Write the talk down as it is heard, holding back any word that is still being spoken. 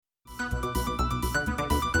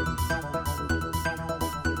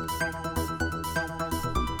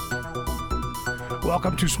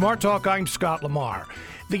Welcome to Smart Talk. I'm Scott Lamar.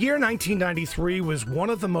 The year 1993 was one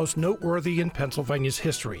of the most noteworthy in Pennsylvania's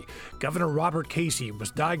history. Governor Robert Casey was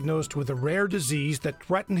diagnosed with a rare disease that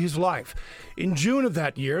threatened his life. In June of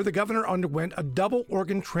that year, the governor underwent a double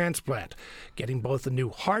organ transplant, getting both a new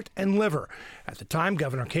heart and liver. At the time,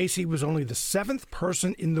 Governor Casey was only the seventh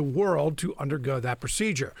person in the world to undergo that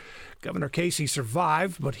procedure. Governor Casey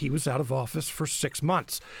survived, but he was out of office for 6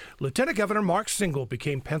 months. Lieutenant Governor Mark Singel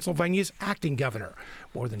became Pennsylvania's acting governor.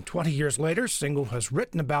 More than 20 years later, Singel has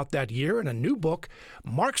written about that year in a new book,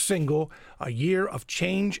 Mark Singel, A Year of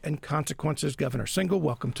Change and Consequences. Governor Singel,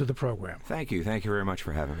 welcome to the program. Thank you. Thank you very much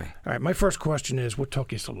for having me. All right, my first question is, what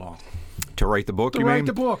took you so long? To write the book, you mean? To write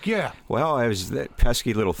the book, yeah. Well, I was that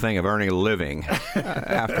pesky little thing of earning a living.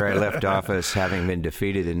 After I left office, having been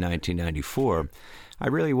defeated in 1994, I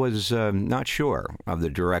really was not sure of the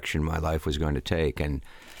direction my life was going to take. And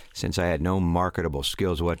since I had no marketable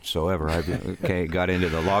skills whatsoever, I got into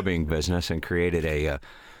the lobbying business and created a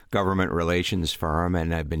government relations firm,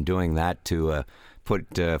 and I've been doing that to put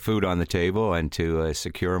food on the table and to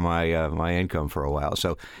secure my income for a while.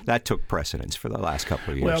 So that took precedence for the last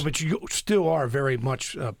couple of years. Well, but you still are very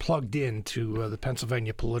much plugged into the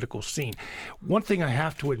Pennsylvania political scene. One thing I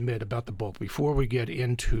have to admit about the book, before we get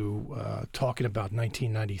into talking about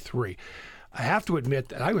 1993, I have to admit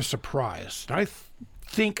that I was surprised. I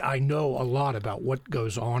think I know a lot about what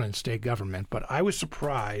goes on in state government, but I was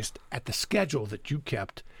surprised at the schedule that you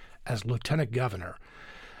kept as lieutenant governor,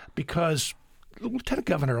 because the lieutenant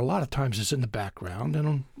governor a lot of times is in the background,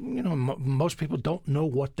 and most people don't know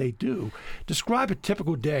what they do. Describe a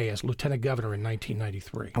typical day as lieutenant governor in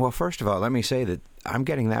 1993. Well, first of all, let me say that I'm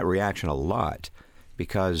getting that reaction a lot,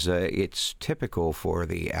 because it's typical for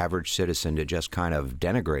the average citizen to just kind of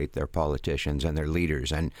denigrate their politicians and their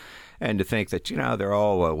leaders, and to think that they're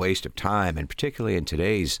all a waste of time, and particularly in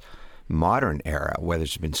today's modern era where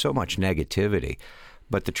there's been so much negativity.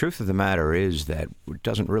 But the truth of the matter is that it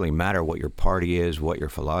doesn't really matter what your party is, what your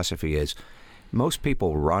philosophy is. Most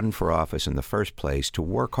people run for office in the first place to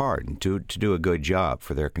work hard and to do a good job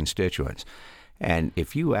for their constituents. And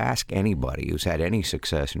if you ask anybody who's had any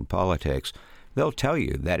success in politics, they'll tell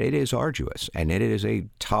you that it is arduous and it is a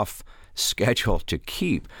tough schedule to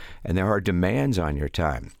keep, and there are demands on your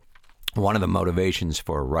time. One of the motivations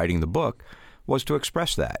for writing the book was to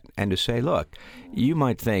express that and to say, look, you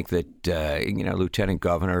might think that, lieutenant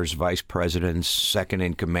governors, vice presidents, second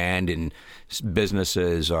in command in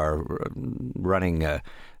businesses are running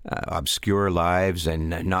obscure lives and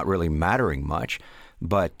not really mattering much.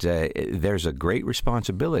 But there's a great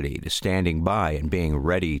responsibility to standing by and being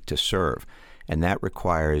ready to serve. And that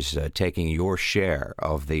requires taking your share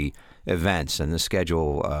of the events and the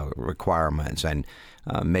schedule requirements and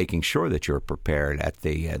making sure that you're prepared at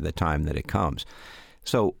the time that it comes.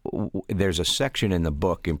 So there's a section in the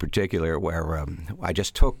book in particular where I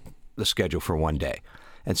just took the schedule for one day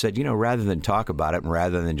and said, rather than talk about it and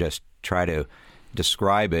rather than just try to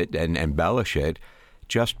describe it and embellish it,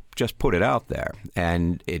 just put it out there.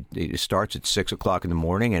 And it starts at 6 o'clock in the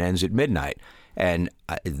morning and ends at midnight. And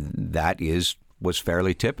that was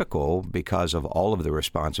fairly typical because of all of the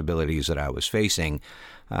responsibilities that I was facing,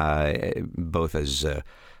 both as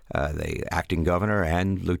the acting governor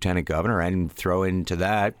and lieutenant governor, and throw into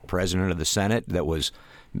that president of the Senate that was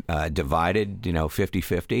divided,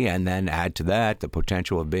 50-50, and then add to that the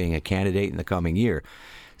potential of being a candidate in the coming year.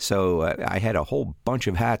 So I had a whole bunch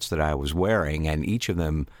of hats that I was wearing, and each of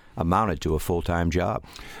them amounted to a full-time job.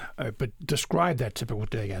 But describe that typical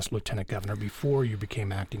day as lieutenant governor before you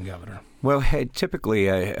became acting governor. Well,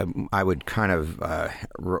 typically I would kind of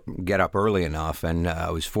get up early enough, and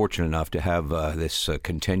I was fortunate enough to have this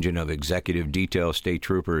contingent of executive detail state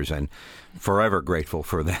troopers, and forever grateful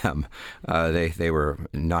for them. They were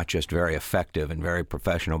not just very effective and very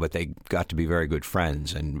professional, but they got to be very good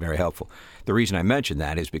friends and very helpful. The reason I mention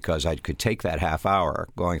that is because I could take that half hour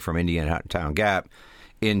going from Indiantown Gap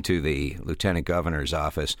into the lieutenant governor's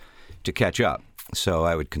office to catch up. So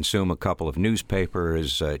I would consume a couple of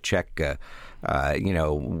newspapers, check,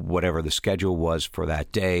 whatever the schedule was for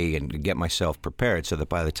that day, and get myself prepared so that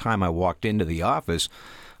by the time I walked into the office,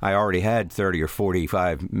 I already had 30 or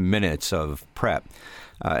 45 minutes of prep.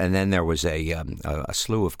 And then there was a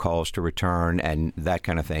slew of calls to return and that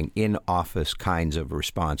kind of thing, in-office kinds of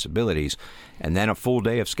responsibilities, and then a full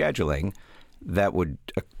day of scheduling that would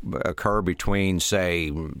occur between,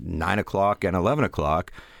 say, 9 o'clock and 11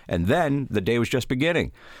 o'clock, and then the day was just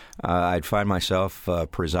beginning. I'd find myself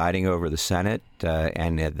presiding over the Senate,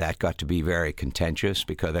 and that got to be very contentious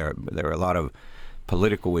because there were a lot of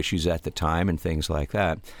political issues at the time and things like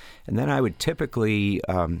that. And then I would typically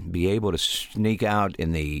be able to sneak out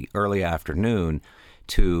in the early afternoon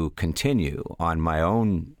to continue on my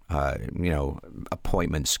own,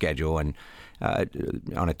 appointment schedule. And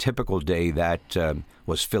on a typical day, that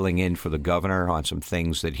was filling in for the governor on some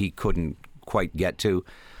things that he couldn't quite get to,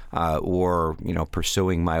 or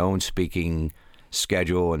pursuing my own speaking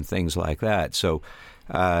schedule and things like that. So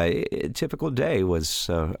a typical day was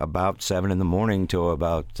about 7 in the morning to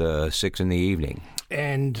about 6 in the evening.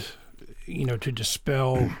 And to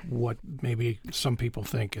dispel what maybe some people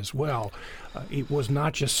think as well, it was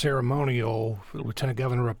not just ceremonial, the lieutenant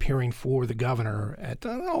governor appearing for the governor,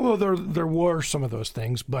 although there were some of those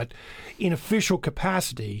things, but in official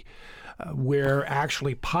capacity where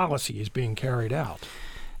actually policy is being carried out.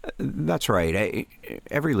 That's right.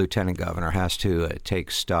 Every lieutenant governor has to take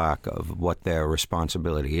stock of what their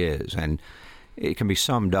responsibility is, and it can be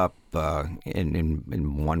summed up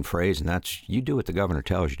in one phrase, and that's you do what the governor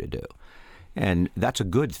tells you to do. And that's a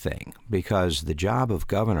good thing, because the job of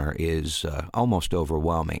governor is almost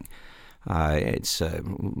overwhelming. It's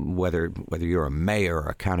whether you're a mayor, or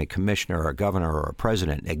a county commissioner, or a governor, or a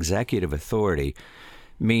president, executive authority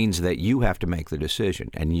means that you have to make the decision,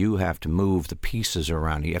 and you have to move the pieces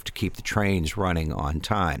around. You have to keep the trains running on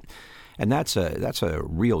time, and that's a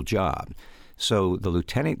real job. So the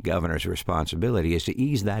lieutenant governor's responsibility is to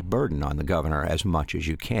ease that burden on the governor as much as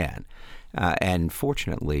you can. And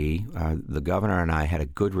fortunately, the governor and I had a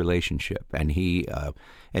good relationship, and he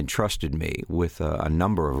entrusted me with a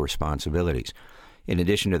number of responsibilities. In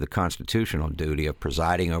addition to the constitutional duty of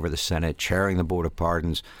presiding over the Senate, chairing the Board of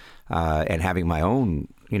Pardons, and having my own,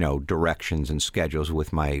 directions and schedules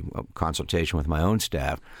with my consultation with my own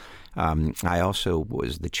staff, I also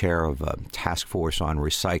was the chair of a task force on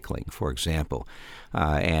recycling, for example,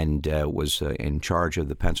 and was in charge of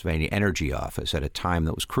the Pennsylvania Energy Office at a time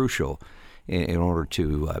that was crucial in order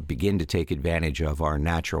to begin to take advantage of our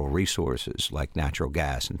natural resources like natural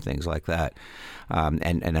gas and things like that,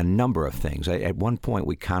 and a number of things. At one point,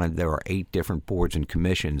 we counted there were 8 different boards and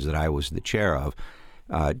commissions that I was the chair of,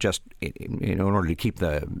 just in order to keep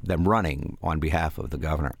them running on behalf of the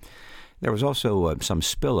governor. There was also some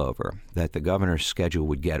spillover that the governor's schedule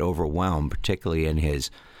would get overwhelmed, particularly in his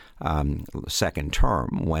second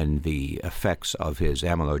term when the effects of his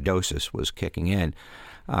amyloidosis was kicking in.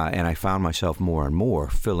 And I found myself more and more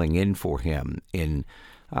filling in for him in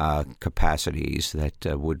capacities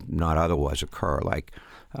that would not otherwise occur, like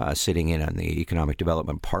sitting in on the Economic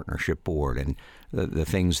Development Partnership Board and the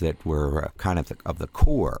things that were kind of the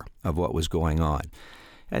core of what was going on.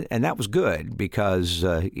 And that was good because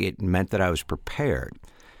it meant that I was prepared.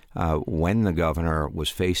 When the governor was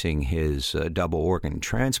facing his double organ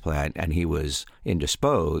transplant and he was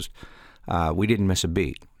indisposed, we didn't miss a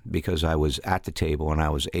beat because I was at the table and I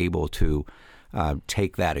was able to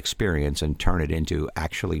take that experience and turn it into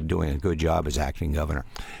actually doing a good job as acting governor.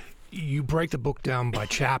 You break the book down by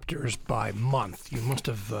chapters, by month. You must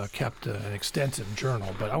have kept an extensive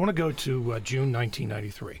journal, but I want to go to June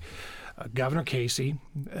 1993. Governor Casey,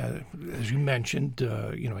 as you mentioned,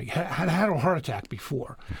 he had a heart attack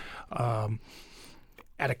before.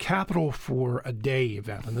 At a Capital for a Day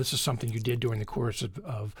event, and this is something you did during the course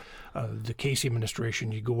of the Casey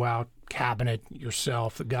administration. You go out, cabinet,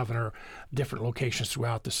 yourself, the governor, different locations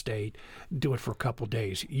throughout the state, do it for a couple of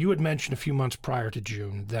days. You had mentioned a few months prior to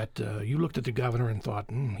June that you looked at the governor and thought,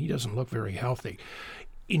 he doesn't look very healthy.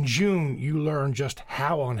 In June, you learned just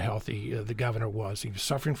how unhealthy the governor was. He was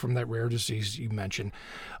suffering from that rare disease you mentioned,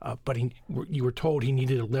 but you were told he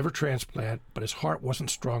needed a liver transplant, but his heart wasn't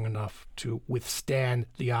strong enough to withstand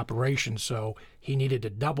the operation, so he needed a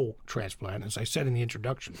double transplant. As I said in the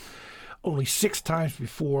introduction, only 6 times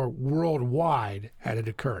before worldwide had it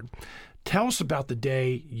occurred. Tell us about the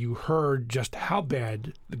day you heard just how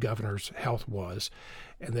bad the governor's health was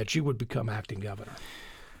and that you would become acting governor.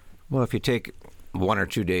 Well, if you take 1 or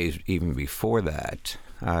 2 days even before that,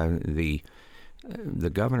 the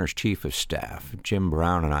governor's chief of staff, Jim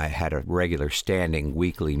Brown, and I had a regular standing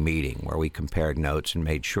weekly meeting where we compared notes and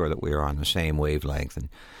made sure that we were on the same wavelength.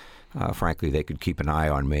 And frankly, they could keep an eye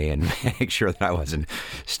on me and make sure that I wasn't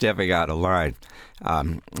stepping out of line.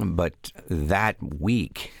 But that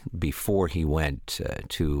week before he went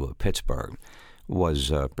to Pittsburgh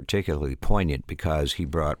was particularly poignant because he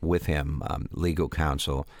brought with him legal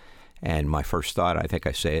counsel. And my first thought, I think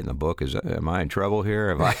I say it in the book, is, am I in trouble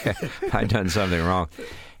here? Have I done something wrong?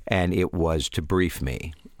 And it was to brief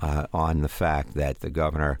me on the fact that the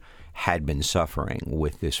governor had been suffering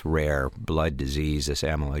with this rare blood disease, this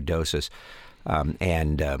amyloidosis.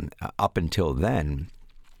 And up until then,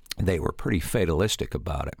 they were pretty fatalistic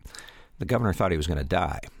about it. the governor thought he was going to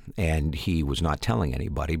die, and he was not telling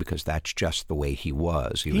anybody because that's just the way he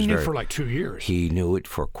was. He knew for like 2 years. He knew it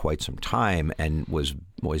for quite some time and was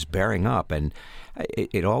bearing up, and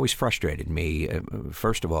it always frustrated me,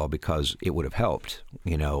 first of all, because it would have helped,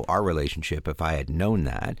 our relationship if I had known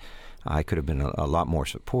that. I could have been a lot more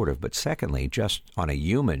supportive. But secondly, just on a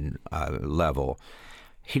human level,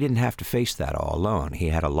 he didn't have to face that all alone. He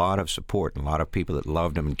had a lot of support and a lot of people that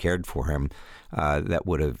loved him and cared for him that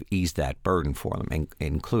would have eased that burden for him,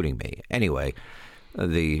 including me. Anyway,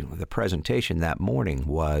 the presentation that morning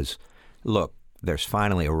was, look, there's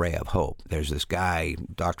finally a ray of hope. There's this guy,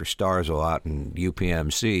 Dr. Starzl, out in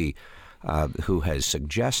UPMC, who has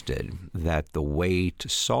suggested that the way to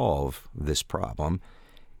solve this problem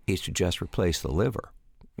is to just replace the liver,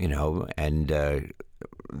 and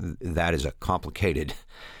that is a complicated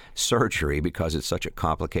surgery because it's such a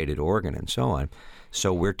complicated organ and so on.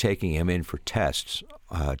 So we're taking him in for tests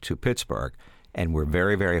to Pittsburgh, and we're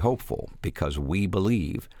very, very hopeful because we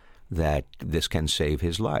believe that this can save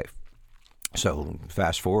his life. So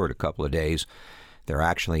fast forward a couple of days, they're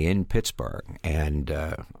actually in Pittsburgh, and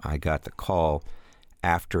I got the call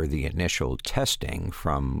after the initial testing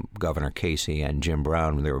from Governor Casey and Jim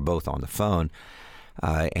Brown. They were both on the phone,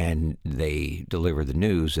 and they delivered the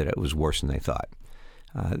news that it was worse than they thought,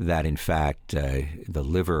 that, in fact, the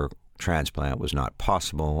liver transplant was not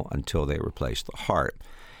possible until they replaced the heart,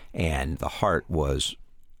 and the heart was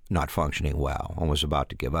not functioning well and was about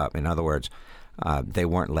to give up. In other words, they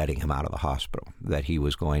weren't letting him out of the hospital, that he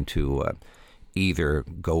was going to either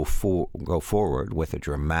go forward with a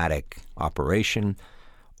dramatic operation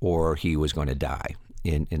or he was going to die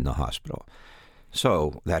in the hospital.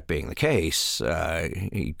 So that being the case,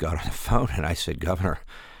 he got on the phone and I said, Governor,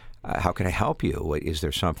 how can I help you? Is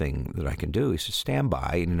there something that I can do? He said, stand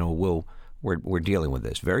by. We're dealing with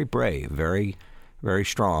this. Very brave, very, very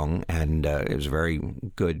strong, and it was a very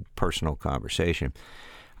good personal conversation.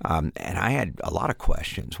 And I had a lot of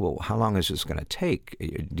questions. Well, how long is this going to take?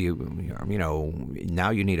 Now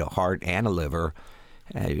you need a heart and a liver.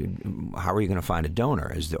 How are you going to find a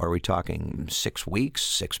donor? Are we talking 6 weeks,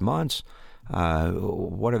 6 months?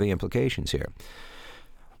 What are the implications here?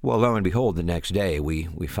 Well, lo and behold, the next day we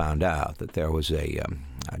found out that there was a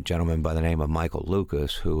gentleman by the name of Michael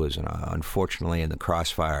Lucas who was unfortunately in the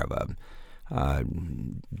crossfire of a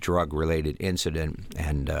drug-related incident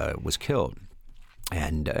and was killed.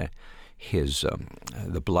 And his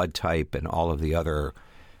the blood type and all of the other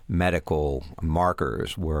medical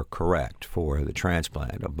markers were correct for the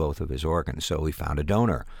transplant of both of his organs. So we found a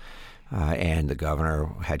donor, and the governor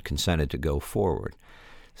had consented to go forward.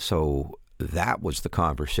 So that was the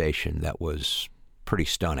conversation that was pretty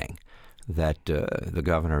stunning, that the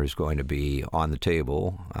governor is going to be on the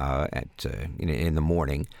table in the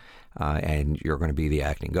morning, and you're going to be the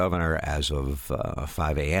acting governor as of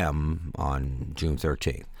 5 a.m. on June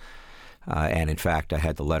 13th. And in fact, I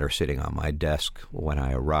had the letter sitting on my desk when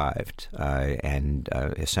I arrived, and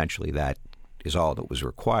essentially that is all that was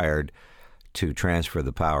required to transfer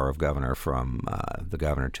the power of governor from the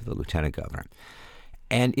governor to the lieutenant governor.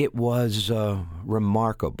 And it was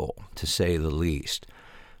remarkable, to say the least.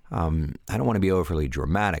 I don't want to be overly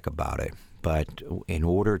dramatic about it, but in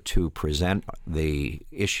order to present the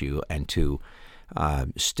issue and to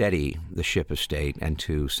steady the ship of state and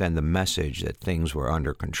to send the message that things were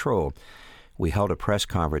under control, we held a press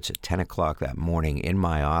conference at 10 o'clock that morning in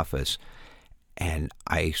my office, and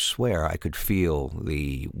I swear I could feel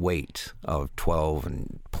the weight of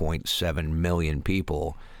 12.7 million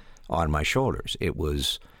people on my shoulders. It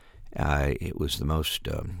was the most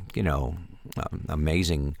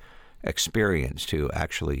amazing experience to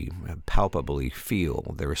actually palpably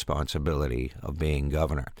feel the responsibility of being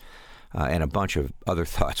governor. And a bunch of other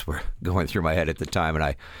thoughts were going through my head at the time, and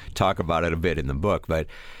I talk about it a bit in the book. But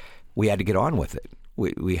we had to get on with it.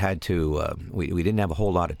 We had to. We didn't have a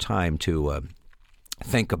whole lot of time to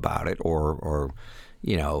think about it or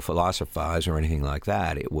philosophize or anything like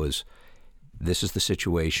that. It was, this is the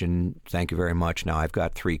situation. Thank you very much. Now I've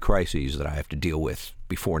got 3 crises that I have to deal with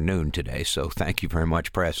before noon today, so thank you very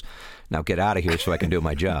much, press. Now get out of here so I can do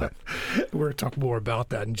my job. We're going to talk more about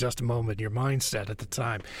that in just a moment, your mindset at the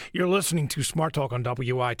time. You're listening to Smart Talk on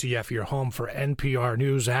WITF, your home for NPR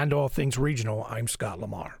News and all things regional. I'm Scott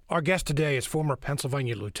Lamar. Our guest today is former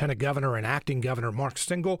Pennsylvania Lieutenant Governor and Acting Governor Mark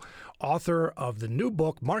Singel, author of the new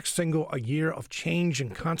book, Mark Singel, A Year of Change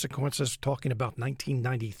and Consequences, talking about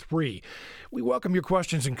 1993. We welcome your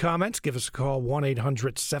questions and comments. Give us a call,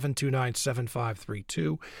 1-800-729-7532.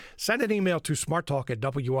 too. Send an email to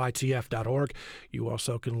smarttalk@witf.org. You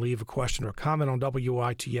also can leave a question or comment on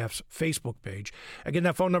WITF's Facebook page. Again,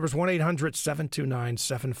 that phone number is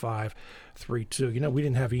 1-800-729-7532. You know, we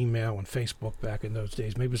didn't have email and Facebook back in those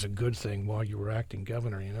days. Maybe it was a good thing while you were acting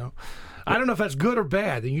governor, you know. I don't know if that's good or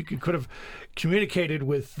bad. You could have communicated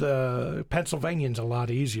with Pennsylvanians a lot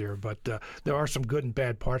easier, but there are some good and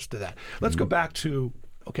bad parts to that. Let's go back to,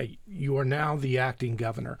 okay, you are now the acting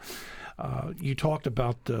governor. You talked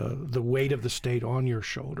about the weight of the state on your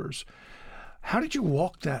shoulders. How did you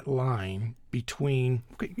walk that line between,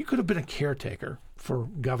 you could have been a caretaker for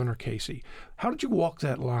Governor Casey. How did you walk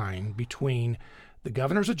that line between the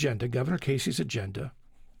governor's agenda, Governor Casey's agenda,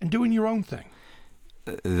 and doing your own thing?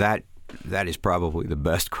 That is probably the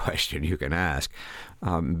best question you can ask,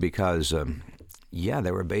 because,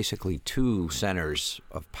 there were basically two centers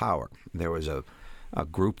of power. There was a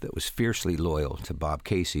group that was fiercely loyal to Bob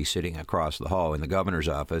Casey sitting across the hall in the governor's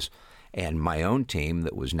office, and my own team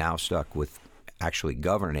that was now stuck with actually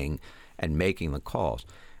governing and making the calls.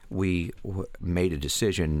 We made a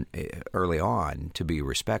decision early on to be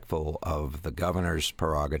respectful of the governor's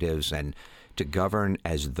prerogatives and to govern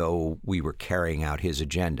as though we were carrying out his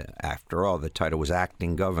agenda. After all, the title was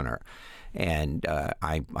acting governor, and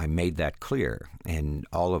I made that clear in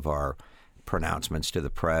all of our pronouncements to the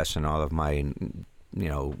press and all of my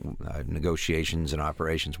negotiations and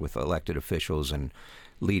operations with elected officials and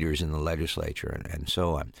leaders in the legislature and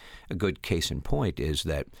so on. A good case in point is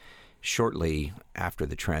that shortly after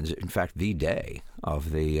the in fact, the day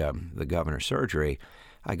of the governor's surgery,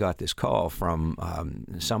 I got this call from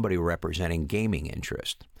somebody representing gaming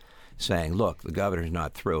interest saying, look, the governor's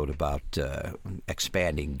not thrilled about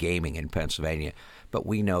expanding gaming in Pennsylvania, but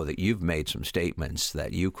we know that you've made some statements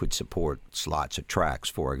that you could support slots at tracks,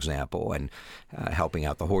 for example, and helping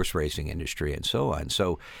out the horse racing industry and so on.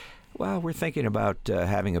 So, well, we're thinking about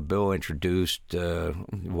having a bill introduced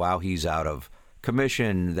while he's out of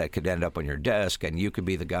commission that could end up on your desk, and you could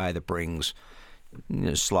be the guy that brings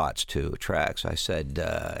slots to tracks. I said,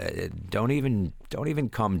 don't even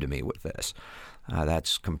come to me with this.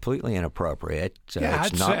 That's completely inappropriate.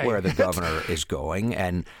 It's not where the governor is going.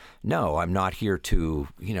 And no, I'm not here to,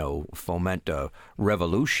 foment a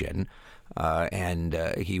revolution. And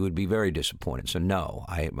he would be very disappointed. So no,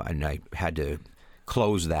 I had to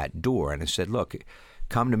close that door. And I said, look,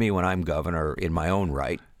 come to me when I'm governor in my own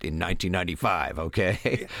right in 1995,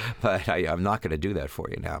 okay? But I'm not going to do that for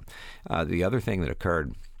you now. The other thing that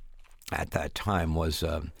occurred at that time was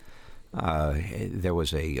there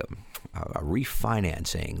was a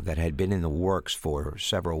refinancing that had been in the works for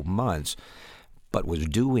several months, but was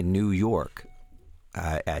due in New York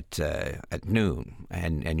at noon.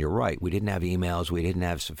 And you're right, we didn't have emails, we didn't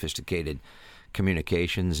have sophisticated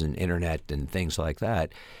communications and internet and things like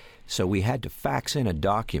that. So we had to fax in a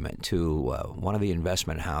document to one of the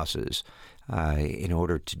investment houses in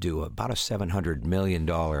order to do about a $700 million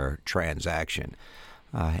transaction.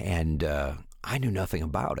 And I knew nothing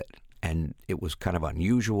about it. And it was kind of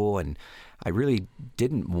unusual, and I really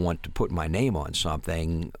didn't want to put my name on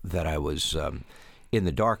something that I was in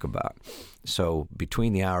the dark about. So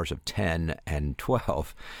between the hours of 10 and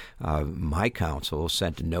 12, my counsel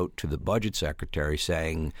sent a note to the budget secretary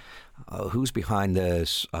saying, who's behind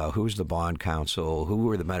this? Who's the bond counsel? Who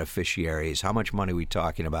are the beneficiaries? How much money are we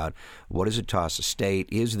talking about? What does it cost the state?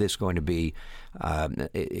 Is this going to be,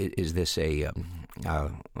 is this a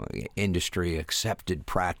industry accepted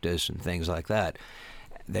practice and things like that?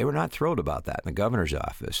 They were not thrilled about that in the governor's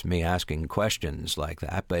office, me asking questions like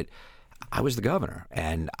that, but I was the governor,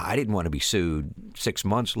 and I didn't want to be sued 6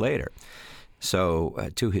 months later. So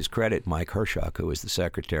to his credit, Mike Hershok, who was the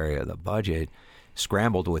secretary of the budget,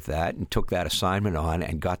 scrambled with that and took that assignment on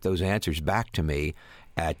and got those answers back to me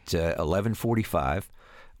at 11:45.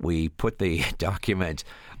 We put the document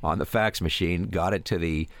on the fax machine, got it to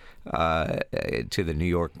the New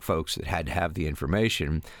York folks that had to have the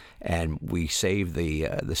information, and we saved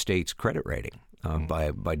the state's credit rating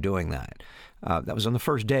by doing that. That was on the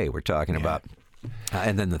first day we're talking about.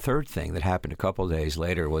 And then the third thing that happened a couple of days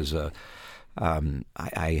later was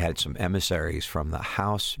I had some emissaries from the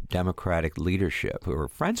House Democratic leadership who were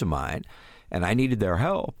friends of mine, and I needed their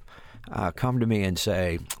help, come to me and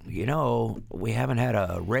say, we haven't had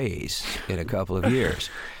a raise in a couple of years.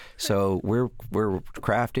 So we're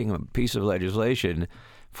crafting a piece of legislation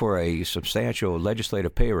for a substantial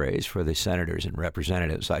legislative pay raise for the senators and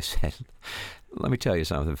representatives. I said, Let me tell you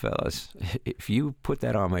something, fellas. If you put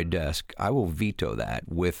that on my desk, I will veto that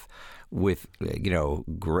with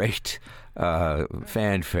great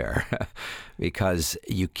fanfare, because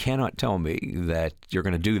you cannot tell me that you're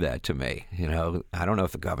going to do that to me. I don't know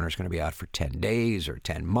if the governor's going to be out for 10 days or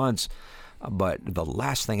 10 months, but the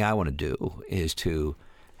last thing I want to do is to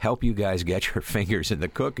help you guys get your fingers in the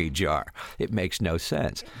cookie jar. It makes no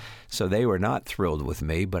sense. So they were not thrilled with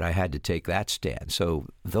me, but I had to take that stand. So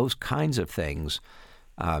those kinds of things,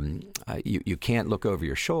 you can't look over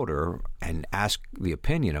your shoulder and ask the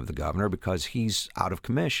opinion of the governor because he's out of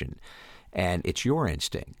commission. And it's your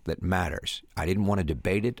instinct that matters. I didn't want to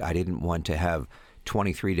debate it. I didn't want to have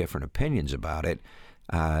 23 different opinions about it.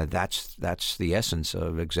 That's the essence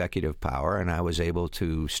of executive power, and I was able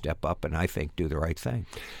to step up and I think do the right thing.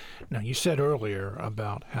 Now, you said earlier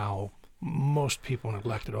about how most people in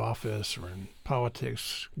elected office or in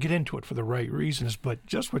politics get into it for the right reasons, but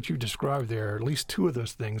just what you described there, at least two of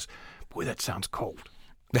those things, boy, that sounds cold.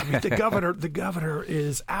 I mean, the governor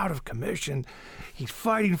is out of commission. He's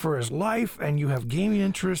fighting for his life, and you have gaming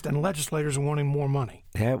interest and legislators wanting more money.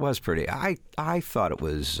 Yeah, it was pretty. I thought it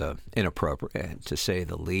was inappropriate, to say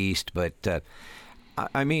the least. But,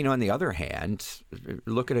 I mean, on the other hand,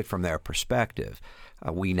 look at it from their perspective.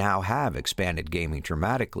 We now have expanded gaming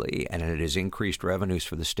dramatically, and it has increased revenues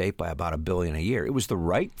for the state by about $1 billion a year. It was the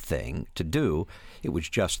right thing to do. It was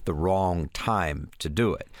just the wrong time to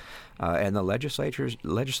do it. And the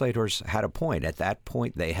legislators had a point. At that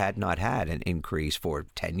point, they had not had an increase for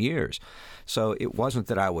 10 years. So it wasn't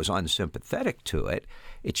that I was unsympathetic to it.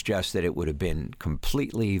 It's just that it would have been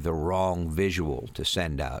completely the wrong visual to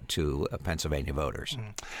send out to Pennsylvania voters.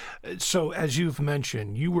 So as you've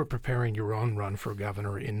mentioned, you were preparing your own run for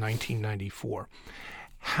governor in 1994.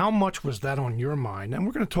 How much was that on your mind? And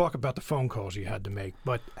we're going to talk about the phone calls you had to make,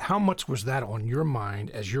 but how much was that on your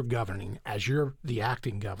mind as you're governing, as you're the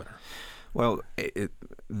acting governor? Well,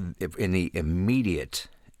 in the immediate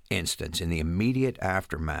instance, in the immediate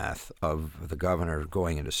aftermath of the governor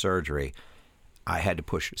going into surgery, I had to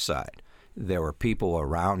push it aside. There were people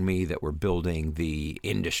around me that were building the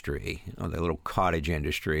industry, the little cottage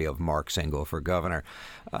industry of Mark Singel for governor,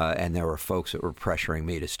 and there were folks that were pressuring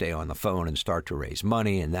me to stay on the phone and start to raise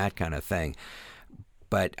money and that kind of thing.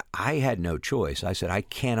 But I had no choice. I said, I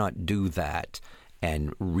cannot do that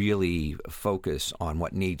and really focus on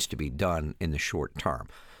what needs to be done in the short term.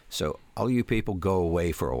 So all you people go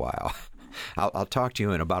away for a while. I'll talk to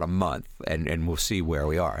you in about a month, and we'll see where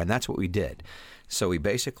we are. And that's what we did. So we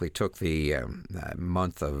basically took the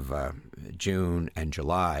month of June and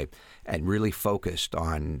July and really focused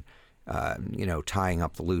on, tying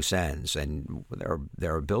up the loose ends. And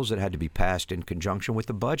there are bills that had to be passed in conjunction with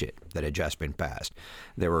the budget that had just been passed.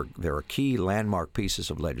 There were key landmark pieces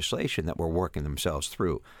of legislation that were working themselves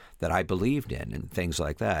through that I believed in and things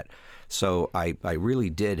like that. So I really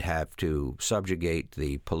did have to subjugate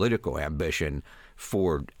the political ambition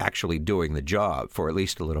for actually doing the job for at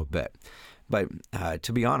least a little bit. But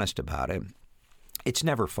to be honest about it, it's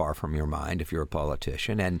never far from your mind if you're a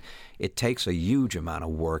politician, and it takes a huge amount of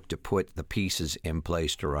work to put the pieces in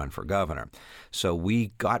place to run for governor. So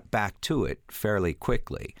we got back to it fairly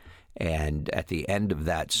quickly. And at the end of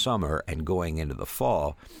that summer and going into the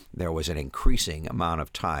fall, there was an increasing amount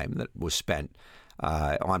of time that was spent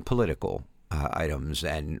on political items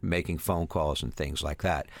and making phone calls and things like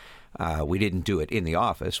that. We didn't do it in the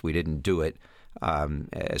office. We didn't do it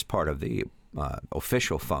as part of the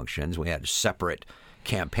official functions. We had a separate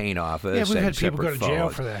campaign office. Yeah, we had people go to jail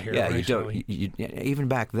phones. for that here. Yeah, recently. Even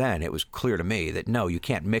back then, it was clear to me that no, you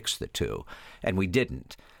can't mix the two, and we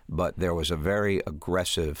didn't. But there was a very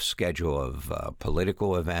aggressive schedule of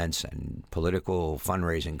political events and political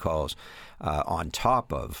fundraising calls on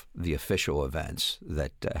top of the official events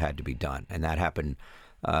that had to be done, and that happened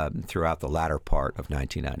throughout the latter part of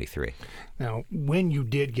 1993. Now, when you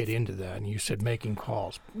did get into that, and you said making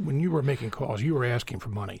calls, when you were making calls, you were asking for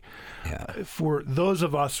money. Yeah. For those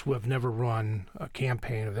of us who have never run a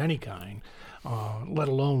campaign of any kind, let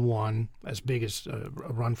alone one as big as a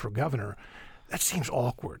run for governor, that seems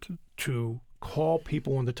awkward to call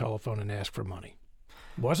people on the telephone and ask for money.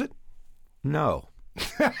 Was it? No.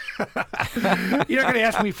 You're not going to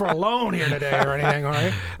ask me for a loan here today or anything, are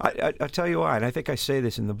you? I'll tell you why, and I think I say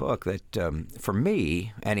this in the book, that for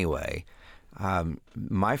me, anyway,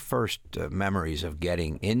 my first memories of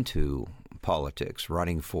getting into politics,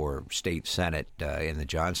 running for state senate in the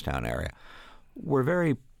Johnstown area, were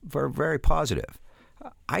very, very, very positive.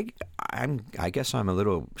 I guess I'm a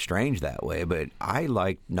little strange that way, but I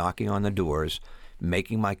like knocking on the doors,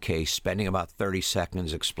 making my case, spending about 30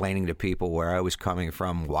 seconds explaining to people where I was coming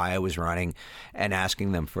from, why I was running, and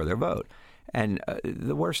asking them for their vote. And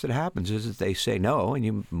the worst that happens is that they say no, and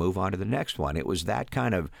you move on to the next one. It was that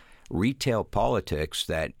kind of retail politics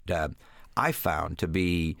that I found to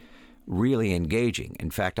be really engaging.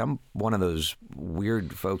 In fact, I'm one of those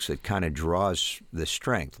weird folks that kind of draws the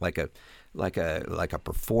strength, like a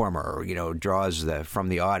performer, draws from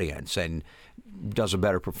the audience and does a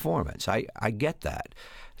better performance. I get that.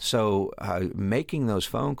 So making those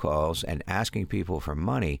phone calls and asking people for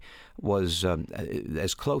money was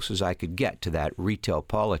as close as I could get to that retail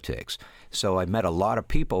politics. So I met a lot of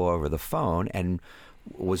people over the phone and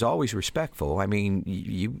was always respectful. I mean,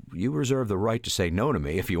 you reserve the right to say no to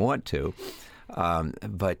me if you want to,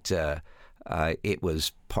 but it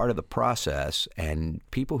was part of the process. And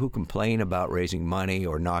people who complain about raising money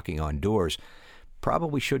or knocking on doors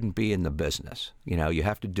probably shouldn't be in the business. You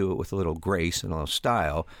have to do it with a little grace and a little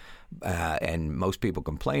style, and most people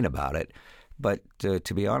complain about it. But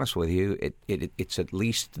to be honest with you, it's at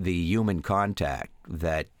least the human contact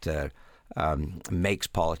that makes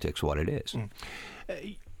politics what it is.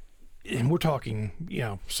 And we're talking,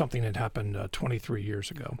 something that happened 23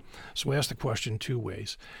 years ago. So we asked the question two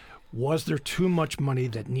ways. Was there too much money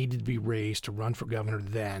that needed to be raised to run for governor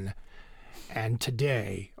then? And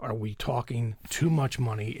today, are we talking too much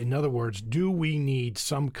money? In other words, do we need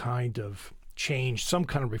some kind of change, some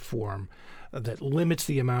kind of reform that limits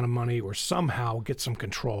the amount of money or somehow gets some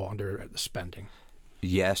control under the spending?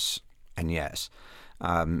 Yes and yes.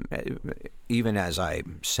 Even as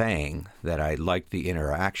I'm saying that I liked the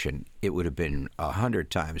interaction, it would have been 100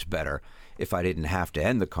 times better if I didn't have to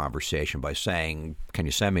end the conversation by saying, "Can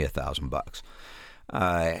you send me $1,000?"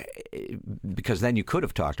 Because then you could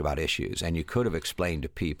have talked about issues and you could have explained to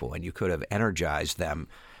people and you could have energized them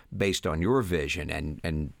based on your vision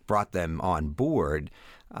and brought them on board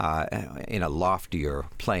in a loftier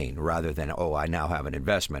plane rather than, I now have an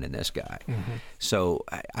investment in this guy. Mm-hmm. So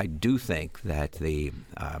I do think that the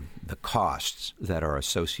costs that are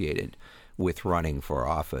associated with running for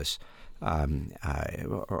office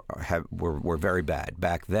were very bad.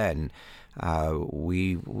 Back then,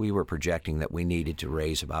 we were projecting that we needed to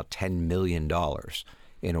raise about $10 million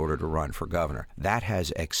in order to run for governor. That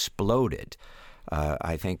has exploded.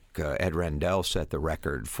 I think Ed Rendell set the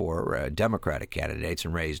record for Democratic candidates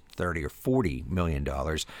and raised $30 or $40 million.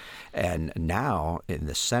 And now in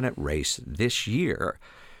the Senate race this year,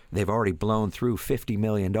 they've already blown through $50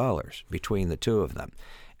 million between the two of them.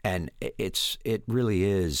 And it really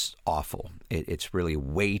is awful. It's really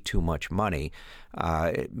way too much money.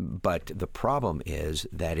 But the problem is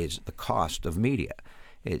that is the cost of media.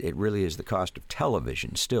 It really is the cost of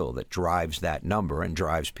television still that drives that number and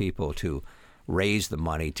drives people to raise the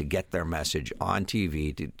money to get their message on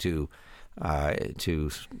TV to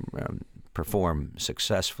perform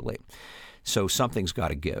successfully. So something's got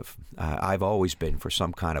to give. I've always been for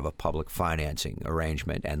some kind of a public financing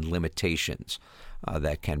arrangement and limitations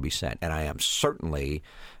that can be set. And I am certainly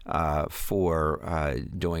for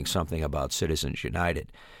doing something about Citizens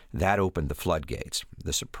United. That opened the floodgates.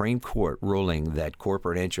 The Supreme Court ruling that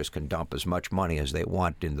corporate interests can dump as much money as they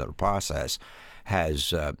want into the process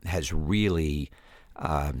has really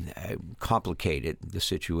complicated the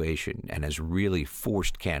situation and has really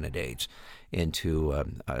forced candidates into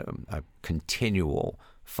a continual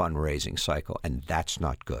fundraising cycle, and that's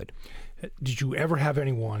not good. Did you ever have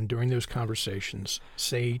anyone during those conversations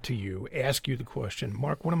say to you, ask you the question,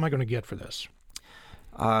 Mark, what am I going to get for this?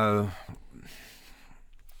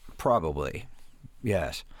 Probably,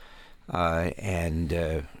 yes.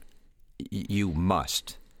 And you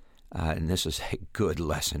must, and this is a good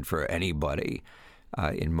lesson for anybody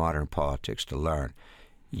in modern politics to learn,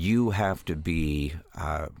 you have to be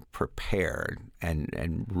prepared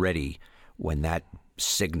and ready when that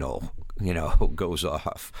signal, goes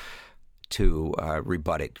off to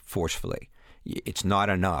rebut it forcefully. It's not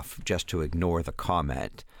enough just to ignore the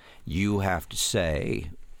comment. You have to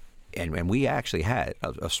say, and we actually had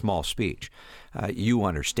a small speech, you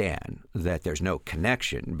understand that there's no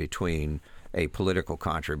connection between a political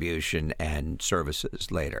contribution and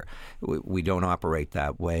services later. We don't operate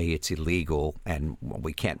that way. It's illegal, and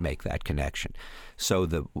we can't make that connection. So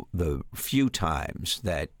the few times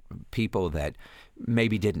that people that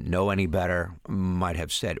maybe didn't know any better might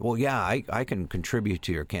have said, well, yeah, I can contribute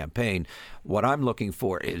to your campaign. What I'm looking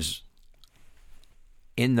for is,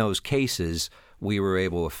 in those cases, we were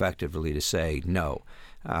able effectively to say, no,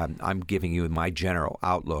 I'm giving you my general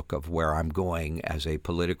outlook of where I'm going as a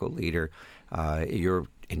political leader. You're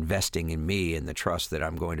investing in me in the trust that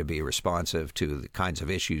I'm going to be responsive to the kinds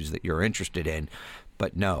of issues that you're interested in.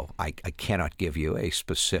 But no, I cannot give you a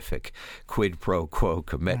specific quid pro quo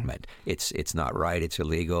commitment. It's not right. It's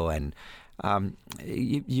illegal. And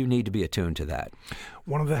You need to be attuned to that.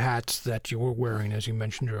 One of the hats that you were wearing, as you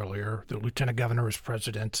mentioned earlier, the lieutenant governor is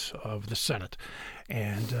president of the Senate,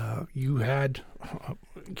 and you had a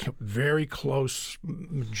very close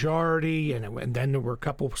majority, and then there were a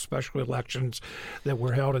couple of special elections that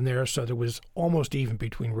were held in there, so there was almost even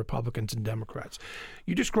between Republicans and Democrats.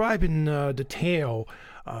 You describe in detail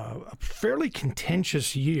a fairly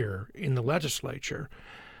contentious year in the legislature.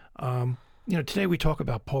 Today we talk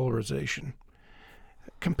about polarization.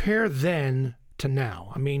 Compare then to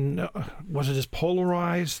now. I mean, was it as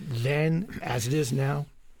polarized then as it is now?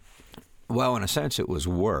 Well, in a sense, it was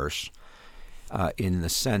worse in the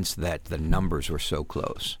sense that the numbers were so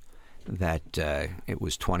close, that it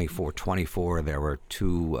was 24-24. There were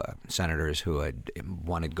two senators who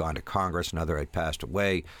one had gone to Congress, another had passed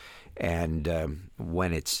away. And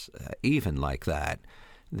when it's even like that,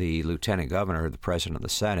 the lieutenant governor, the president of the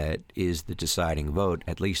Senate, is the deciding vote,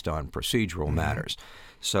 at least on procedural matters.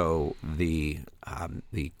 So the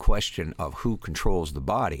question of who controls the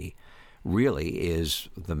body really is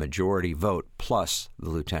the majority vote plus the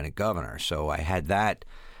lieutenant governor. So I had that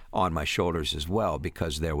on my shoulders as well,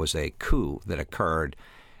 because there was a coup that occurred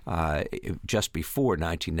just before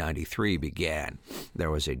 1993 began.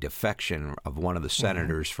 There was a defection of one of the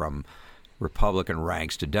senators from Republican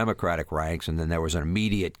ranks to Democratic ranks, and then there was an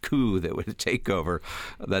immediate coup that would take over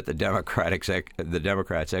that the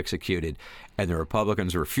Democrats executed, and the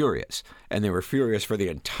Republicans were furious, and they were furious for the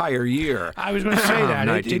entire year. I was going to say that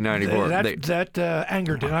 1994. That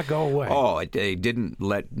anger did not go away. Oh, they didn't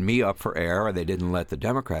let me up for air, or they didn't let the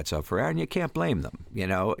Democrats up for air, and you can't blame them.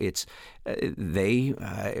 It's they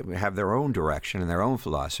have their own direction and their own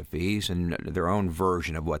philosophies and their own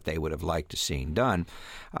version of what they would have liked to see done,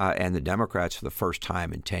 and the Democrats, for the first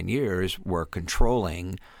time in 10 years, were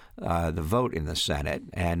controlling the vote in the Senate,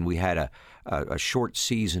 and we had a short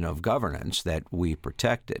season of governance that we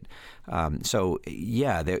protected.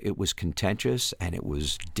 It was contentious, and it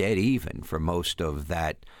was dead even for most of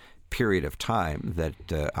that period of time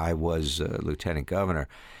that I was lieutenant governor.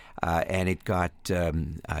 And it got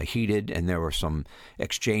heated, and there were some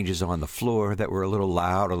exchanges on the floor that were a little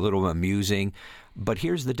loud, a little amusing. But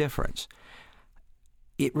here's the difference.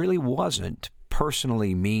 It really wasn't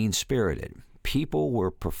personally mean-spirited. People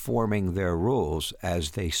were performing their rules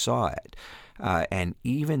as they saw it. And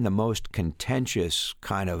even the most contentious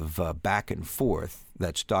kind of back and forth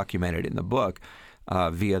that's documented in the book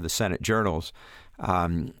via the Senate journals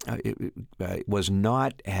it was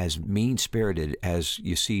not as mean-spirited as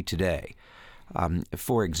you see today.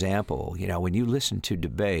 For example, when you listen to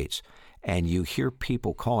debates and you hear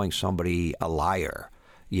people calling somebody a liar,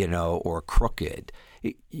 or crooked,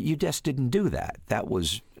 you just didn't do that. That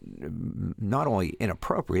was not only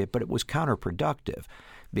inappropriate, but it was counterproductive,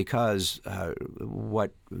 because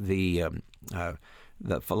what the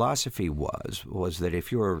philosophy was that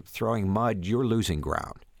if you're throwing mud, you're losing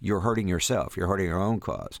ground. You're hurting yourself. You're hurting your own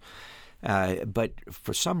cause. But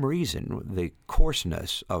for some reason, the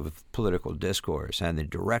coarseness of political discourse and the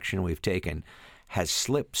direction we've taken has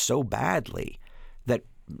slipped so badly that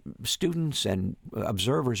students and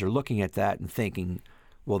observers are looking at that and thinking,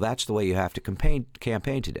 well, that's the way you have to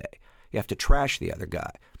campaign today. You have to trash the other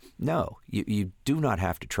guy. No, you do not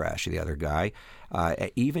have to trash the other guy.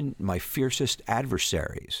 Even my fiercest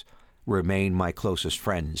adversaries remain my closest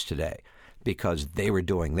friends today, because they were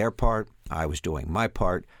doing their part, I was doing my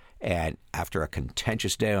part, and after a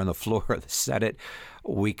contentious day on the floor of the Senate,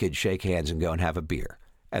 we could shake hands and go and have a beer.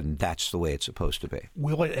 And that's the way it's supposed to be.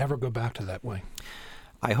 Will it ever go back to that way?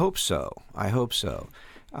 I hope so.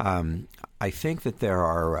 I think that there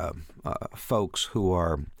are folks who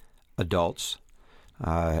are adults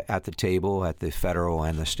at the table at the federal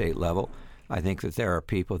and the state level. I think that there are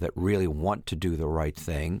people that really want to do the right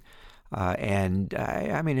thing. And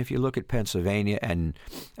I mean, if you look at Pennsylvania, and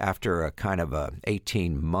after a kind of a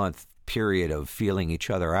 18-month period of feeling each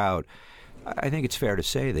other out, I think it's fair to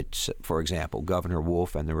say that, for example, Governor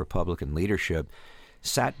Wolf and the Republican leadership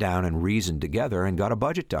sat down and reasoned together and got a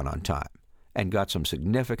budget done on time and got some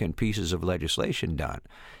significant pieces of legislation done.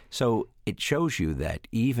 So it shows you that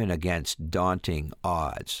even against daunting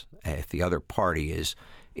odds, if the other party is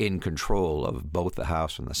in control of both the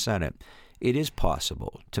House and the Senate, it is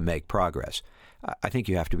possible to make progress. I think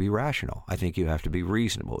you have to be rational. I think you have to be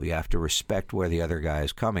reasonable. You have to respect where the other guy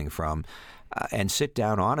is coming from and sit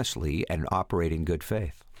down honestly and operate in good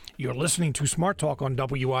faith. You're listening to Smart Talk on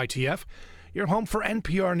WITF. Your home for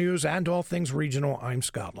NPR News and all things regional. I'm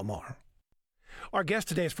Scott Lamar. Our guest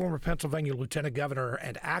today is former Pennsylvania Lieutenant Governor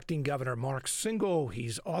and Acting Governor Mark Singel.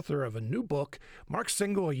 He's author of a new book, Mark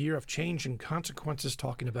Singel, A Year of Change and Consequences,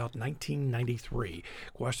 talking about 1993.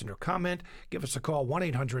 Question or comment, give us a call,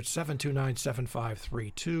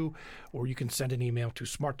 1-800-729-7532, or you can send an email to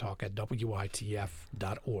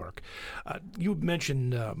smarttalk@witf.org. You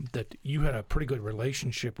mentioned that you had a pretty good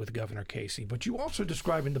relationship with Governor Casey, but you also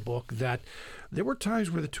describe in the book that there were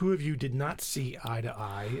times where the two of you did not see eye to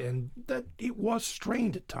eye, and that it was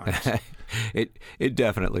strained at times. It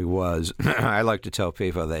definitely was. I like to tell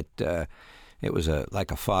people that it was like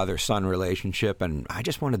a father-son relationship, and I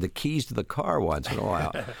just wanted the keys to the car once in a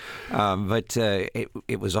while. But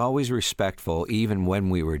it was always respectful, even when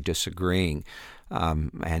we were disagreeing. I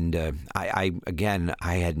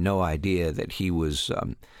had no idea that he was,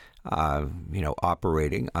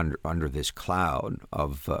 operating under this cloud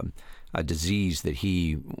of a disease that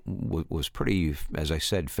he was pretty, as I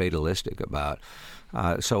said, fatalistic about.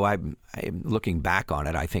 So I'm looking back on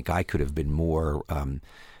it, I think I could have been more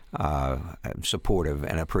supportive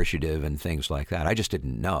and appreciative and things like that. I just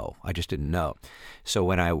didn't know. So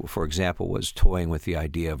when I, for example, was toying with the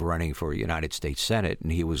idea of running for United States Senate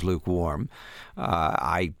and he was lukewarm,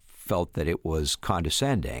 I felt that it was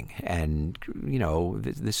condescending. And,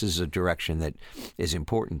 this is a direction that is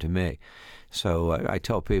important to me. So I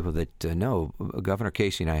tell people that, no, Governor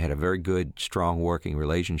Casey and I had a very good, strong working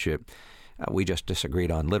relationship. We just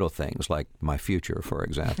disagreed on little things like my future, for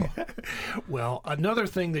example. Well, another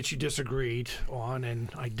thing that you disagreed on,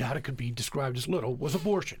 and I doubt it could be described as little, was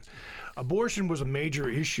abortion. Abortion was a major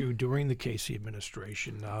issue during the Casey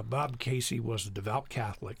administration. Bob Casey was a devout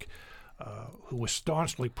Catholic who was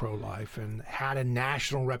staunchly pro-life and had a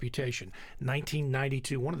national reputation.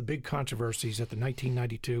 1992, one of the big controversies at the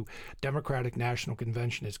 1992 Democratic National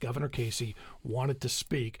Convention is Governor Casey wanted to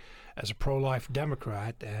speak as a pro-life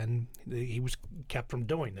Democrat, and he was kept from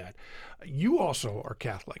doing that. You also are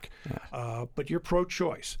Catholic, but you're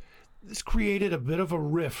pro-choice. This created a bit of a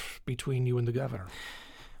rift between you and the governor.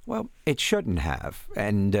 Well, it shouldn't have.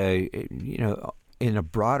 And, in a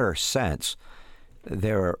broader sense,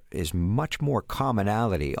 there is much more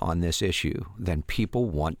commonality on this issue than people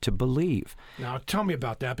want to believe. Now, tell me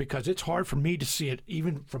about that, because it's hard for me to see it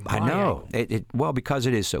even from my angle. I know. Well, because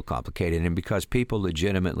it is so complicated and because people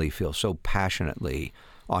legitimately feel so passionately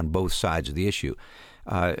on both sides of the issue.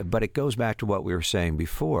 But it goes back to what we were saying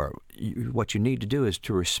before. What you need to do is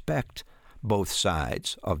to respect both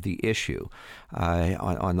sides of the issue.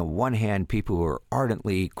 On the one hand, people who are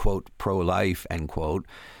ardently, quote, pro-life, end quote,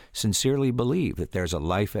 sincerely believe that there's a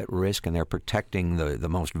life at risk and they're protecting the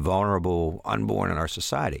most vulnerable unborn in our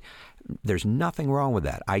society. There's nothing wrong with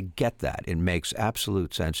that. I get that. It makes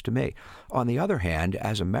absolute sense to me. On the other hand,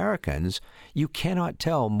 as Americans, you cannot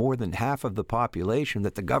tell more than half of the population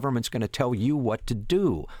that the government's going to tell you what to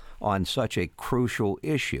do on such a crucial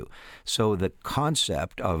issue. So the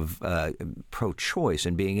concept of pro-choice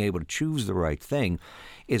and being able to choose the right thing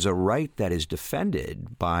is a right that is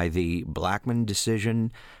defended by the Blackmun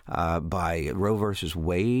decision, by Roe versus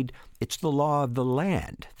Wade. It's the law of the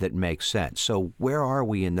land that makes sense. So where are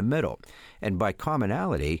we in the middle? And by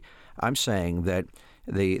commonality, I'm saying that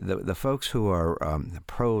the folks who are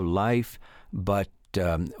pro-life, but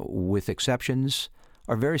with exceptions,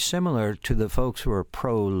 are very similar to the folks who are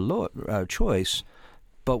pro-choice,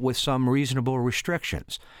 but with some reasonable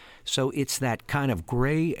restrictions. So it's that kind of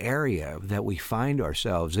gray area that we find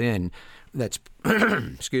ourselves in that's,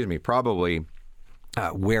 probably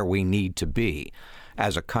where we need to be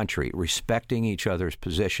as a country, respecting each other's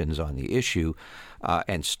positions on the issue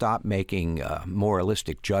and stop making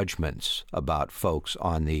moralistic judgments about folks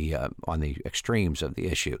on the extremes of the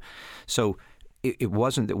issue. So it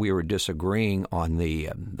wasn't that we were disagreeing on the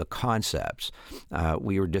concepts.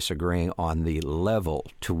 We were disagreeing on the level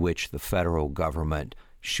to which the federal government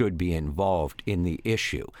should be involved in the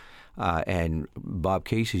issue. And Bob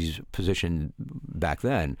Casey's position back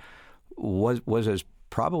then was as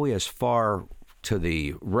probably as far to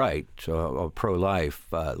the right, pro-life,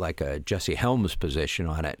 like a Jesse Helms position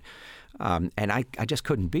on it. And I just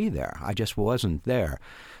couldn't be there. I just wasn't there.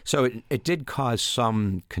 So it did cause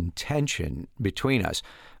some contention between us,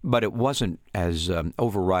 but it wasn't as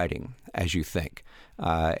overriding as you think.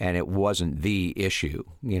 And it wasn't the issue,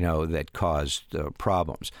 that caused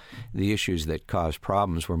problems. The issues that caused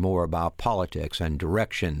problems were more about politics and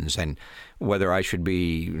directions and whether I should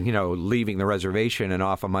be, leaving the reservation and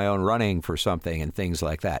off on my own running for something and things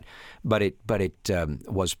like that. But it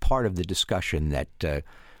was part of the discussion that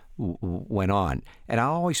went on. And I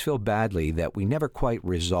always feel badly that we never quite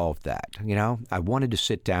resolved that. I wanted to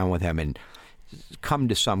sit down with him and come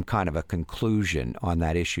to some kind of a conclusion on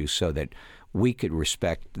that issue so that we could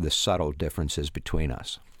respect the subtle differences between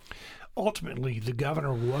us. Ultimately, the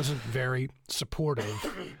governor wasn't very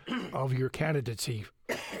supportive of your candidacy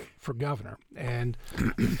for governor. And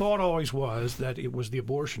the thought always was that it was the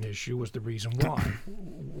abortion issue was the reason why.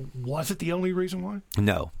 Was it the only reason why?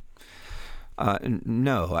 No.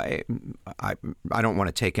 No, I don't want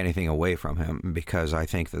to take anything away from him because I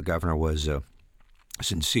think the governor was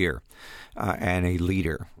sincere and a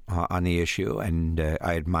leader on the issue, and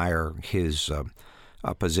I admire his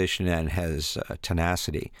position and his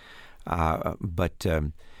tenacity. But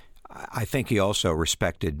I think he also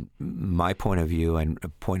respected my point of view and the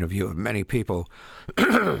point of view of many people,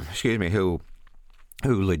 excuse me, who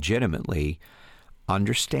legitimately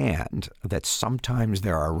understand that sometimes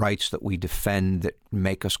there are rights that we defend that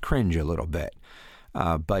make us cringe a little bit.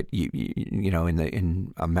 But you know,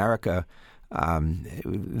 in America,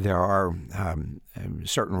 there are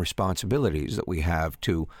certain responsibilities that we have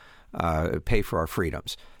to pay for our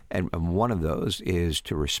freedoms. And one of those is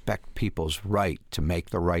to respect people's right to make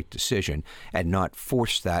the right decision and not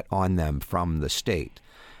force that on them from the state.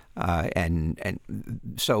 And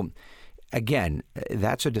so, again,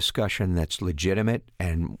 that's a discussion that's legitimate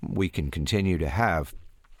and we can continue to have.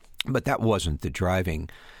 But that wasn't the driving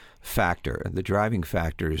factor. The driving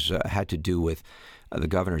factors had to do with the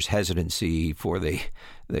governor's hesitancy for the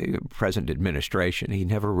present administration. He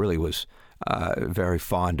never really was very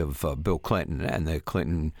fond of Bill Clinton and the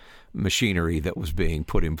Clinton machinery that was being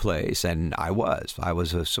put in place. And I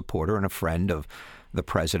was a supporter and a friend of the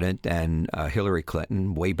president and Hillary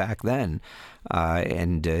Clinton way back then.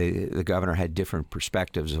 And the governor had different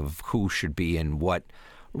perspectives of who should be in what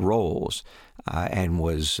roles and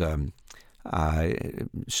was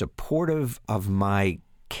supportive of my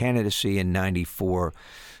candidacy in '94,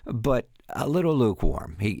 but a little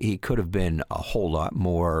lukewarm. He could have been a whole lot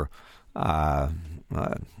more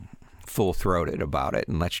full-throated about it,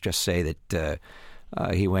 and let's just say that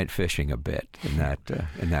he went fishing a bit in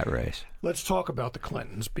that race. Let's talk about the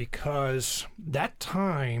Clintons, because that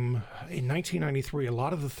time in 1993, a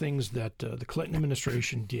lot of the things that the Clinton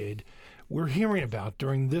administration did, we're hearing about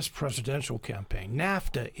during this presidential campaign,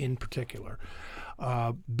 NAFTA in particular.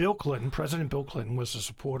 President Bill Clinton was a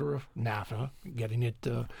supporter of NAFTA, getting it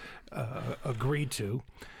agreed to.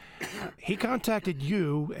 He contacted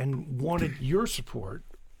you and wanted your support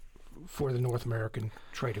for the North American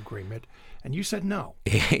Trade Agreement, and you said no.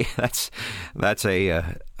 I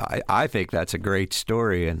think that's a great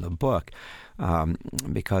story in the book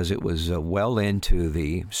because it was well into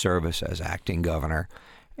the service as acting governor,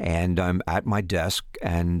 and I'm at my desk,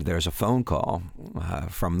 and there's a phone call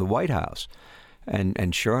from the White House.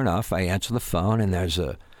 And sure enough, I answer the phone, and there's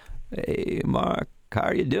 "Hey, Mark, how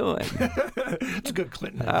are you doing?" It's a good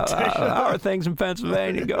Clinton. How are things in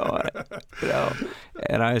Pennsylvania going? You know?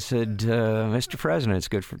 And I said, "Mr. President, it's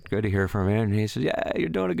good to hear from you." And he said, "Yeah, you're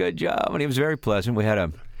doing a good job." And he was very pleasant. We had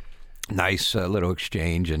a nice little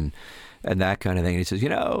exchange and that kind of thing. And he says,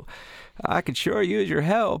 "I could sure use your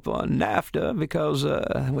help on NAFTA because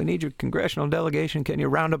we need your congressional delegation. Can you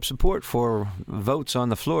round up support for votes on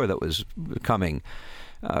the floor that was coming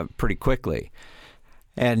pretty quickly?"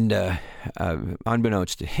 And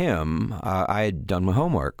unbeknownst to him, I had done my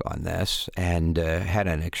homework on this and had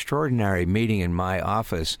an extraordinary meeting in my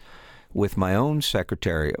office with my own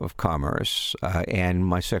Secretary of Commerce and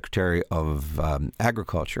my Secretary of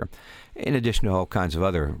Agriculture, in addition to all kinds of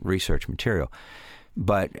other research material.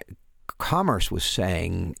 But Commerce was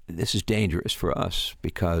saying this is dangerous for us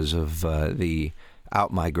because of the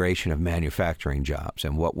outmigration of manufacturing jobs,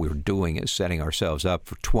 and what we're doing is setting ourselves up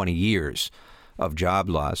for 20 years of job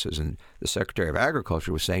losses. And the Secretary of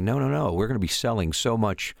Agriculture was saying, no, we're going to be selling so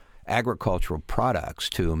much agricultural products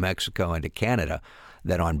to Mexico and to Canada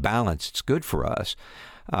that on balance it's good for us.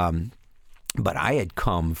 But I had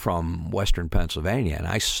come from Western Pennsylvania, and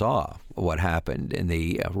I saw what happened in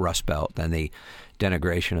the Rust Belt and the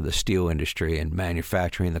denigration of the steel industry and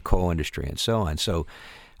manufacturing, the coal industry, and so on. So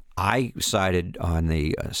I sided on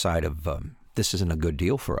the side of this isn't a good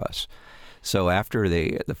deal for us. So after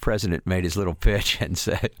the president made his little pitch and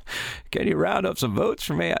said, "Can you round up some votes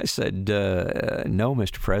for me?" I said, "No,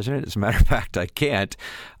 Mr. President. As a matter of fact, I can't.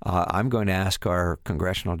 I'm going to ask our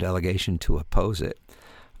congressional delegation to oppose it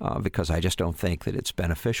because I just don't think that it's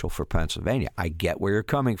beneficial for Pennsylvania. I get where you're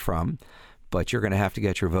coming from, but you're going to have to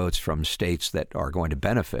get your votes from states that are going to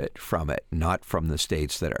benefit from it, not from the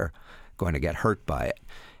states that are going to get hurt by it."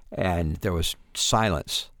 And there was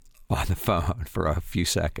silence on the phone for a few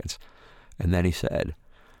seconds. And then he said,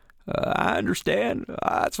 "I understand.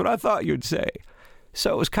 That's what I thought you'd say."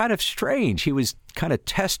 So it was kind of strange. He was kind of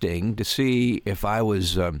testing to see if I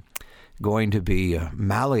was going to be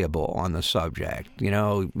malleable on the subject.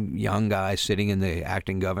 Young guy sitting in the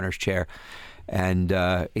acting governor's chair. And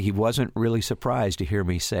he wasn't really surprised to hear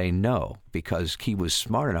me say no, because he was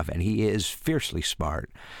smart enough, and he is fiercely smart,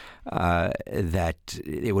 that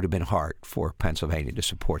it would have been hard for Pennsylvania to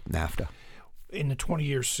support NAFTA. In the 20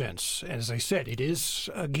 years since, as I said, it is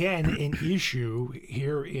again an issue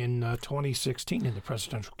here in 2016 in the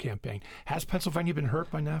presidential campaign. Has Pennsylvania been hurt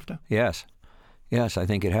by NAFTA? Yes, I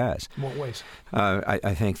think it has. In what ways?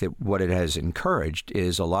 I think that what it has encouraged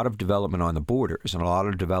is a lot of development on the borders and a lot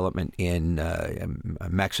of development in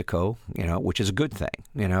Mexico, which is a good thing.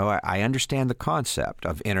 I understand the concept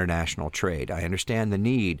of international trade. I understand the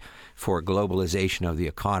need for globalization of the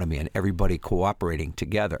economy and everybody cooperating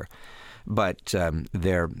together. But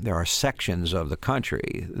there are sections of the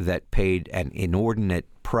country that paid an inordinate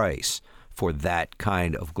price for that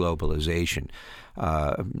kind of globalization.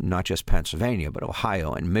 Not just Pennsylvania, but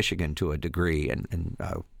Ohio and Michigan to a degree, and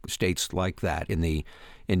states like that in the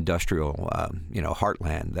industrial,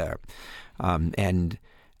 heartland there. And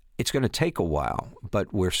it's going to take a while,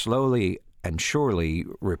 but we're slowly and surely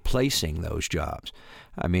replacing those jobs.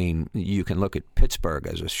 I mean, you can look at Pittsburgh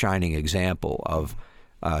as a shining example of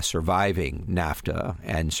surviving NAFTA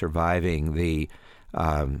and surviving the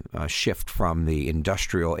shift from the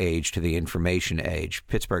industrial age to the information age.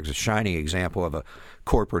 Pittsburgh's a shining example of a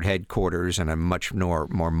corporate headquarters and a much more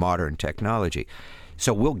modern technology.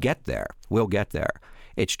 So we'll get there.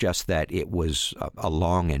 It's just that it was a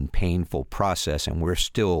long and painful process, and we're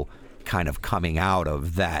still kind of coming out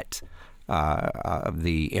of that, of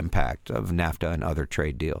the impact of NAFTA and other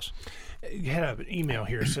trade deals. You had an email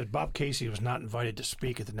here that said Bob Casey was not invited to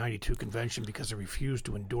speak at the 92 convention because he refused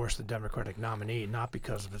to endorse the Democratic nominee, not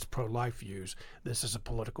because of his pro-life views. This is a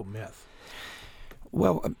political myth.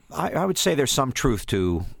 Well, I would say there's some truth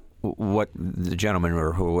to what the gentleman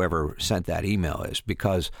or whoever sent that email is,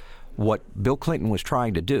 because what Bill Clinton was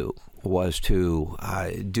trying to do was to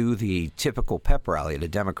do the typical pep rally at a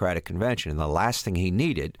Democratic convention, and the last thing he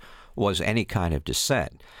needed was any kind of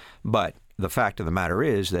dissent. But the fact of the matter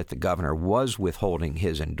is that the governor was withholding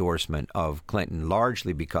his endorsement of Clinton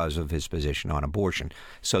largely because of his position on abortion,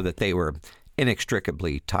 so that they were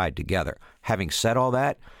inextricably tied together. Having said all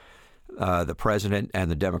that, the president and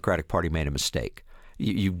the Democratic Party made a mistake.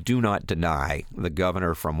 You do not deny the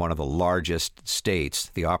governor from one of the largest states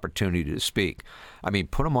the opportunity to speak. I mean,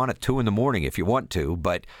 put him on at 2 a.m. if you want to,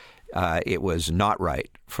 but it was not right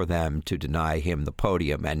for them to deny him the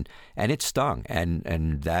podium, and it stung,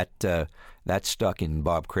 and that stuck in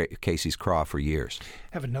Bob Casey's craw for years.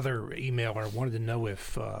 I have another emailer wanted to know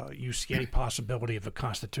if you see any possibility of a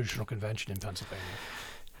constitutional convention in Pennsylvania.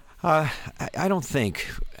 I don't think,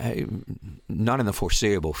 not in the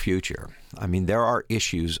foreseeable future. I mean, there are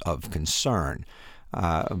issues of concern,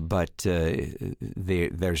 but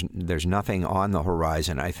there's nothing on the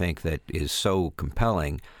horizon, I think, that is so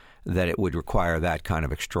compelling that it would require that kind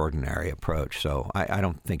of extraordinary approach. So I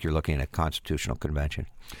don't think you're looking at a constitutional convention.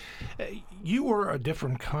 You were a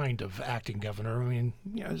different kind of acting governor. I mean,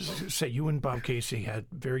 say you and Bob Casey had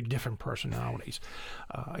very different personalities.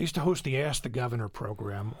 I used to host the Ask the Governor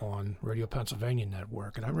program on Radio Pennsylvania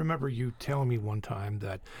Network, and I remember you telling me one time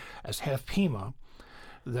that as half Pima,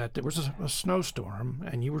 that there was a snowstorm,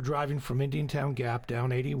 and you were driving from Indiantown Gap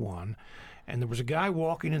down 81, and there was a guy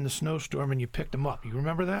walking in the snowstorm, and you picked him up. You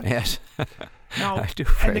remember that? Yes. Now, I do,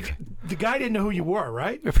 Frank. And the guy didn't know who you were,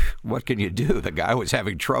 right? What can you do? The guy was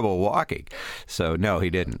having trouble walking. So, no, he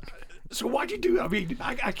didn't. So why'd you do that? I mean,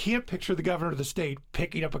 I can't picture the governor of the state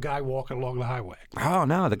picking up a guy walking along the highway. Oh,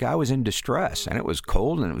 no, the guy was in distress, and it was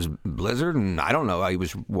cold, and it was blizzard, and I don't know. He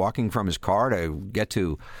was walking from his car to get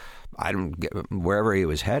to wherever he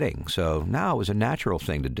was heading. So, no, it was a natural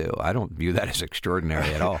thing to do. I don't view that as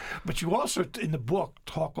extraordinary at all. But you also, in the book,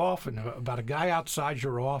 talk often about a guy outside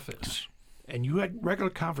your office, and you had regular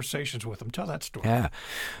conversations with him. Tell that story. Yeah.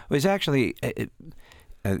 It was actually...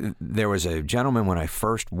 there was a gentleman when I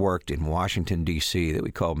first worked in Washington, D.C. that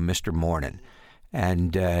we called Mr. Mornin.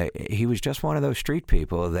 And he was just one of those street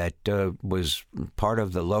people that was part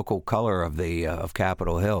of the local color of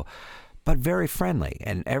Capitol Hill, but very friendly.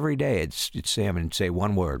 And every day you'd see him and say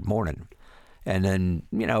one word, morning. And then,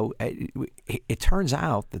 it turns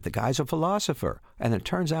out that the guy's a philosopher. And it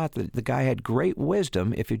turns out that the guy had great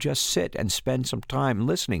wisdom if you just sit and spend some time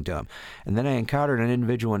listening to him. And then I encountered an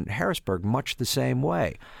individual in Harrisburg much the same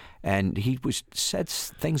way. And he said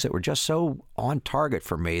things that were just so on target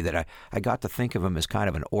for me that I got to think of him as kind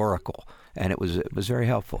of an oracle, and it was very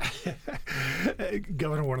helpful.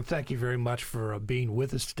 Governor, I want to thank you very much for being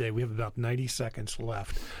with us today. We have about 90 seconds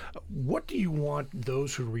left. What do you want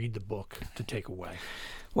those who read the book to take away?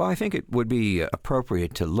 Well, I think it would be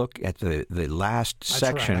appropriate to look at the last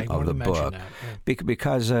section of the book,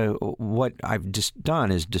 because what I've just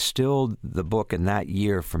done is distilled the book in that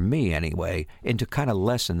year, for me anyway, into kind of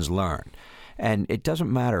lessons learned. And it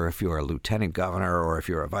doesn't matter if you're a lieutenant governor or if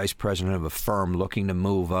you're a vice president of a firm looking to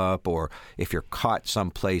move up, or if you're caught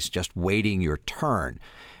someplace just waiting your turn.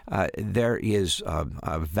 There is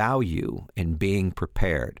a value in being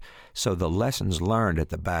prepared. So the lessons learned at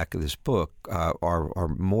the back of this book are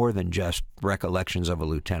more than just recollections of a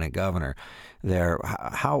lieutenant governor. They're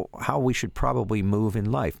how we should probably move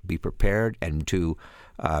in life, be prepared, and to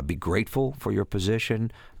be grateful for your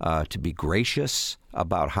position, to be gracious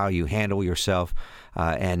about how you handle yourself.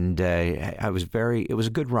 It was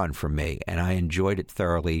a good run for me, and I enjoyed it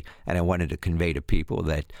thoroughly, and I wanted to convey to people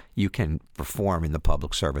that you can perform in the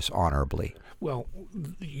public service honorably. Well,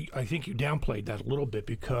 I think you downplayed that a little bit,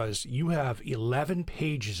 because you have 11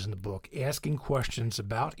 pages in the book asking questions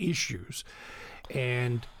about issues.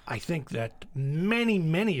 And I think that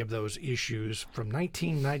many of those issues from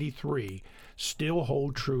 1993 still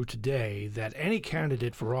hold true today, that any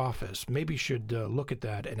candidate for office maybe should look at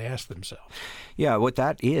that and ask themselves. Yeah, what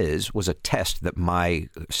that was a test that my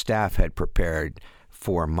staff had prepared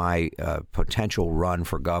for my potential run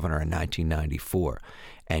for governor in 1994.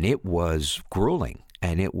 And it was grueling,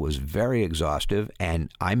 and it was very exhaustive, and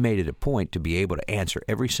I made it a point to be able to answer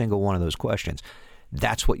every single one of those questions.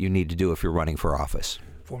 That's what you need to do if you're running for office.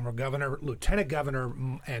 Former Governor, Lieutenant Governor,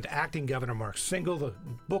 and Acting Governor Mark Singel. The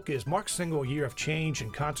book is Mark Singel, Year of Change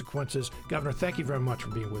and Consequences. Governor, thank you very much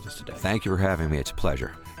for being with us today. Thank you for having me. It's a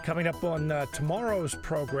pleasure. Coming up on tomorrow's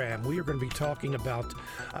program, we are going to be talking about,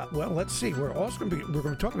 let's see, we're going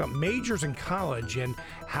to talk about majors in college and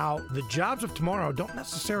how the jobs of tomorrow don't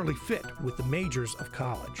necessarily fit with the majors of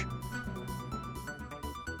college.